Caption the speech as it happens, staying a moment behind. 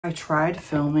I tried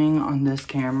filming on this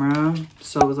camera,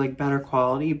 so it was like better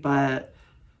quality, but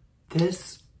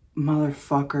this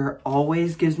motherfucker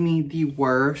always gives me the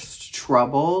worst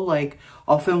trouble. Like,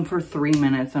 I'll film for 3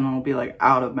 minutes and it'll be like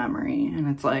out of memory. And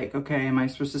it's like, okay, am I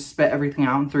supposed to spit everything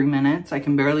out in 3 minutes? I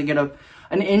can barely get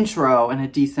an intro in a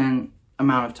decent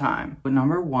amount of time. But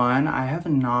number one, I have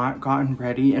not gotten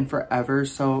ready in forever.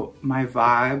 So my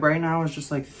vibe right now is just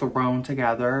like thrown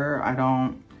together. I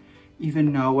don't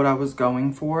even know what I was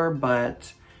going for,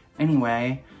 but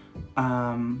anyway,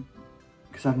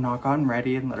 because I've not gotten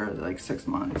ready in literally like 6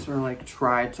 months or like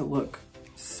tried to look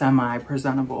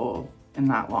semi-presentable in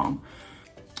that long.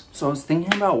 So I was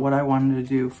thinking about what I wanted to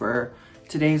do for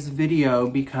today's video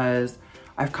because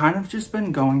I've kind of just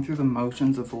been going through the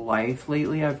motions of life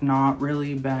lately. I've not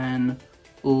really been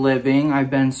living, I've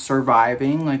been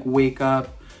surviving, like wake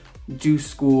up, do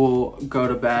school, go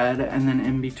to bed, and then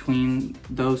in between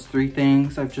those three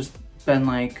things, I've just been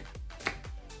like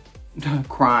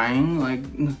crying, like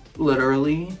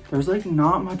literally. There's like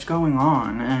not much going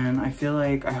on, and I feel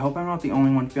like, I hope I'm not the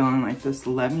only one feeling like this.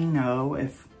 Let me know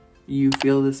if you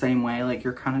feel the same way, like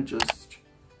you're kind of just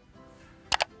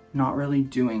not really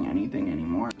doing anything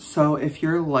anymore. So if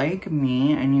you're like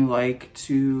me and you like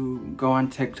to go on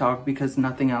TikTok because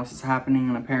nothing else is happening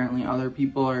and apparently other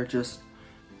people are just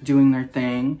doing their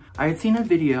thing, I had seen a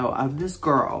video of this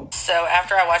girl. So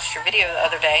after I watched your video the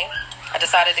other day, I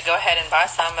decided to go ahead and buy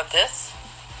some of this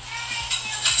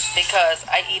because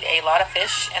I eat a lot of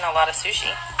fish and a lot of sushi.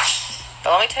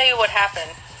 But let me tell you what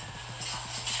happened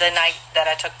the night that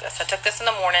I took this. I took this in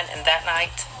the morning, and that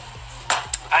night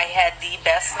I had the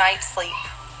best night's sleep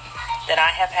that I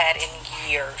have had in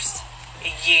years.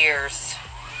 Years.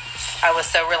 I was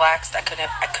so relaxed, I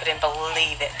couldn't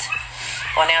believe it.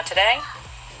 Well, now today,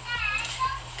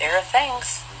 there are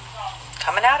things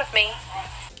coming out of me.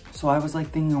 So I was like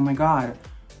thinking, oh my God,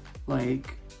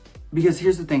 like, because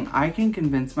here's the thing, I can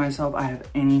convince myself I have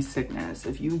any sickness.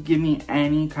 If you give me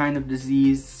any kind of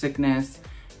disease, sickness,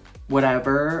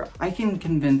 whatever, I can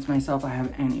convince myself I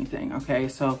have anything, okay?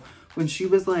 So when she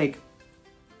was like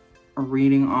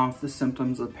reading off the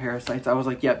symptoms of parasites, I was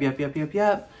like, yep.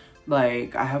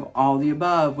 Like, I have all the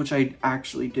above, which I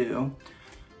actually do.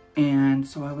 And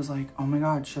so I was like, oh my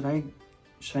God, should I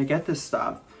get this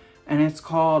stuff? And it's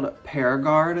called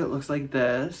Paragard. It looks like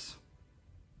this.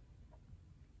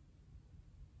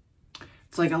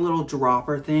 It's like a little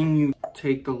dropper thing. You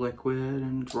take the liquid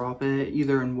and drop it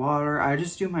either in water. I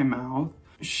just do my mouth.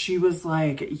 She was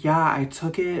like, yeah, I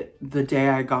took it the day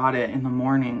I got it in the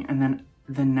morning. And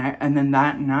then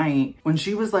that night, when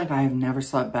she was like, I have never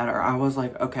slept better, I was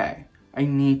like, okay, I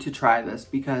need to try this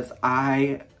because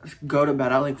I go to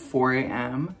bed at like 4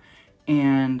 a.m.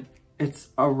 and it's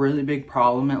a really big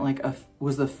problem. It like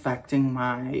was affecting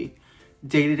my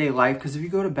day-to-day life because if you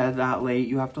go to bed that late,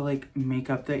 you have to like make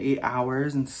up the 8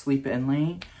 hours and sleep in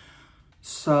late.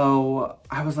 So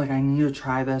I was like, I need to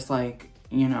try this, like,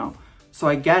 you know. So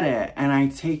I get it and I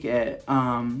take it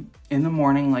in the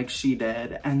morning like she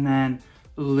did. And then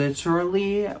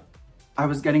literally I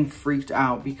was getting freaked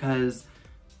out because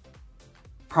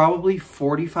probably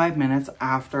 45 minutes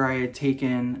after I had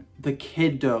taken the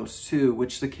kid dose too,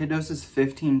 which the kid dose is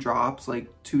 15 drops, like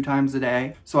 2 times a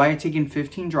day. So I had taken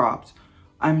 15 drops.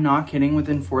 I'm not kidding,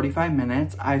 within 45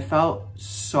 minutes, I felt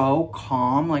so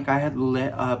calm. Like I had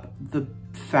lit up the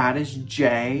fattest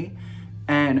J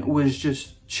and was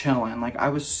just chilling. Like I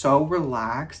was so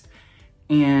relaxed,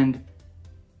 and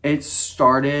it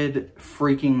started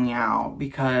freaking me out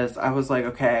because I was like,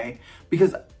 okay,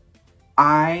 because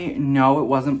I know it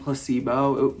wasn't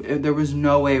placebo. There was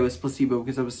no way it was placebo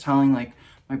because I was telling like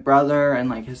my brother and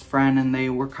like his friend, and they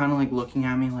were kind of like looking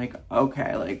at me like,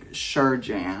 okay, like sure,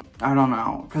 Jan. I don't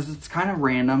know, because it's kind of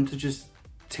random to just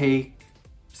take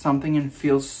something and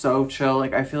feel so chill.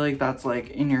 Like I feel like that's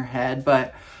like in your head,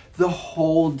 but the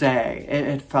whole day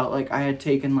it felt like I had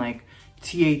taken like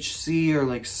THC or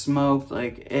like smoked,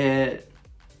 like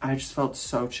I just felt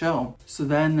so chill. So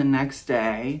then the next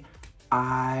day,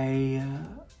 I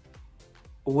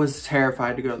was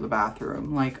terrified to go to the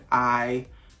bathroom. Like I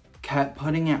kept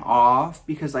putting it off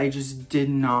because I just did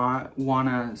not want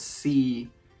to see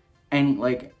any,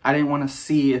 like I didn't want to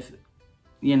see if,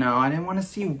 you know, I didn't want to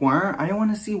see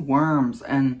worms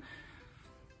and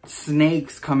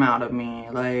snakes come out of me.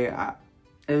 Like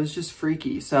it was just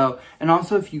freaky. So, and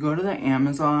also if you go to the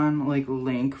Amazon like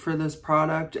link for this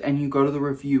product and you go to the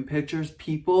review pictures,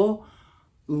 people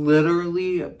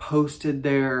literally posted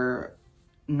their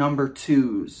number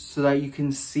 2s so that you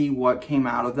can see what came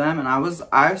out of them. And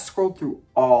I scrolled through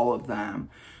all of them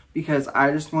because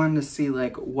I just wanted to see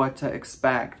like what to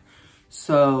expect.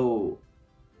 So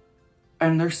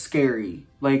and they're scary.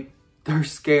 Like, they're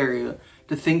scary.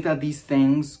 To think that these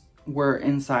things were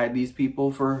inside these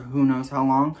people for who knows how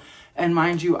long. And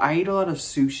mind you, I eat a lot of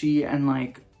sushi and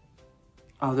like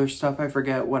other stuff. I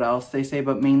forget what else they say,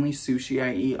 but mainly sushi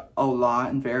I eat a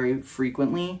lot and very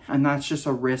frequently. And that's just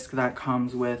a risk that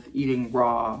comes with eating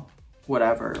raw,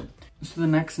 whatever. So the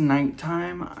next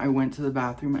nighttime, I went to the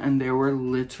bathroom and there were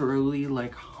literally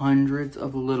like hundreds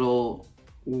of little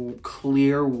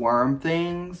clear worm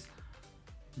things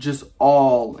just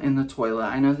all in the toilet.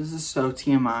 I know this is so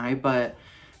TMI, but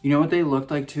you know what they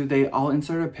looked like too? They all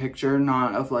inserted a picture,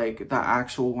 not of like the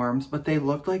actual worms, but they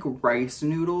looked like rice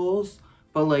noodles,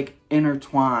 but like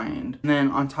intertwined. And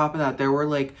then on top of that, there were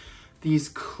like these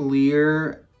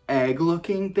clear egg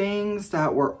looking things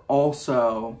that were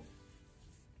also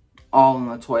all in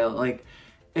the toilet. Like,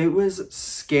 it was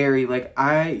scary. Like,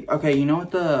 okay, you know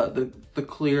what the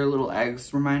clear little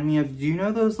eggs remind me of? Do you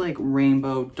know those like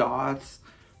rainbow dots?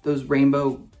 Those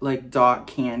rainbow like dot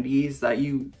candies that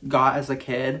you got as a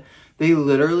kid? They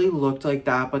literally looked like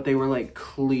that, but they were like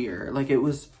clear. Like, it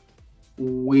was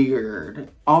weird.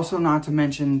 Also, not to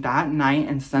mention that night,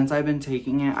 and since I've been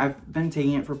taking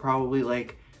it for probably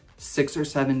like 6 or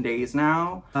 7 days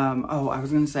now. Oh, I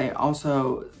was gonna say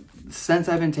also, since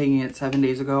I've been taking it 7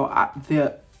 days ago,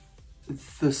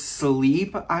 the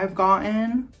sleep I've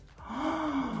gotten,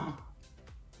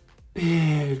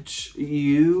 bitch,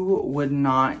 you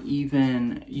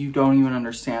don't even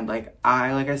understand. Like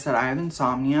I said, I have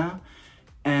insomnia,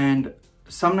 and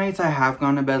some nights I have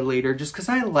gone to bed later just because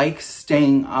I like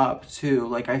staying up too.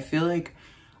 Like, I feel like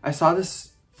I saw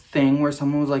this thing where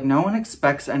someone was like, no one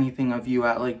expects anything of you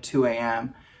at like 2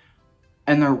 a.m.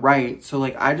 And they're right. So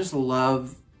like, I just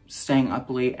love staying up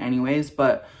late anyways,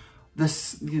 but the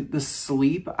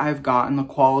sleep I've gotten, the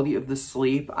quality of the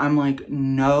sleep, I'm like,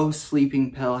 no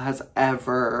sleeping pill has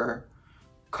ever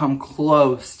come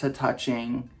close to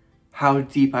touching how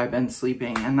deep I've been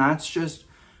sleeping. And that's just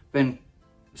been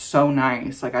so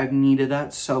nice. Like, I've needed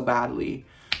that so badly.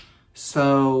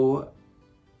 So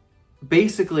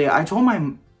basically, I told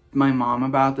my mom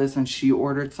about this, and she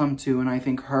ordered some too, and I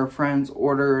think her friends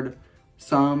ordered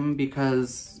some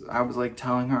because I was like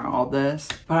telling her all this.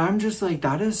 But I'm just like,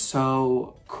 that is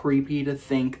so creepy to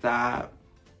think that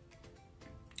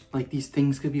like these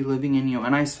things could be living in you.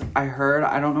 And I heard,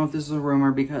 I don't know if this is a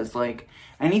rumor, because like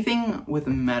anything with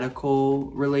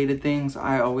medical related things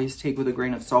I always take with a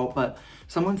grain of salt, but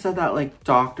someone said that like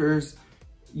doctors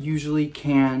usually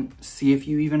can't see if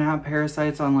you even have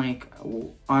parasites on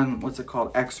what's it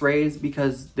called, x-rays,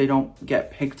 because they don't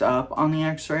get picked up on the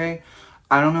x-ray.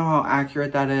 I don't know how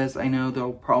accurate that is. I know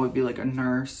there'll probably be like a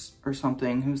nurse or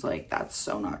something who's like, that's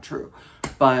so not true.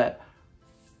 But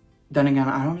then again,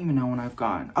 I don't even know when I've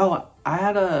gotten. Oh, I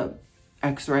had a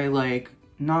x-ray like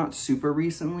not super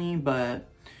recently, but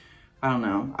I don't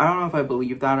know. I don't know if I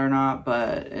believe that or not,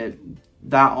 but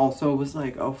that also was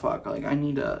like, oh fuck, like I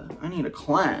need a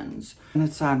cleanse. And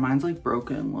it's sad, mine's like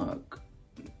broken, look.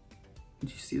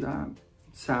 Did you see that?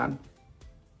 It's sad.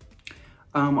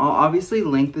 I'll obviously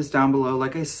link this down below.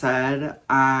 Like I said,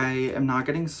 I am not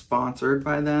getting sponsored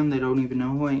by them. They don't even know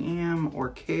who I am or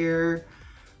care.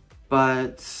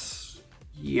 But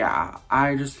yeah,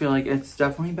 I just feel like it's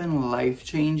definitely been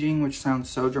life-changing, which sounds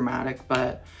so dramatic,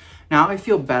 but now I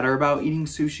feel better about eating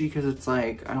sushi because it's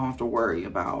like, I don't have to worry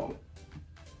about,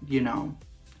 you know,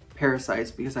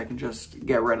 parasites, because I can just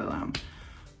get rid of them.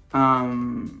 I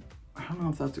don't know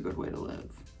if that's a good way to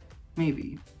live.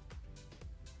 Maybe.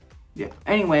 Yeah.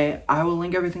 Anyway, I will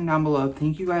link everything down below.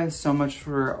 Thank you guys so much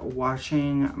for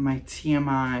watching my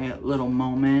TMI little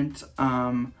moment.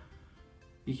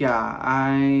 Yeah,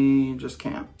 I just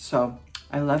can't. So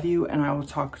I love you, and I will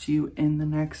talk to you in the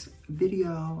next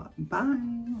video.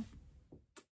 Bye.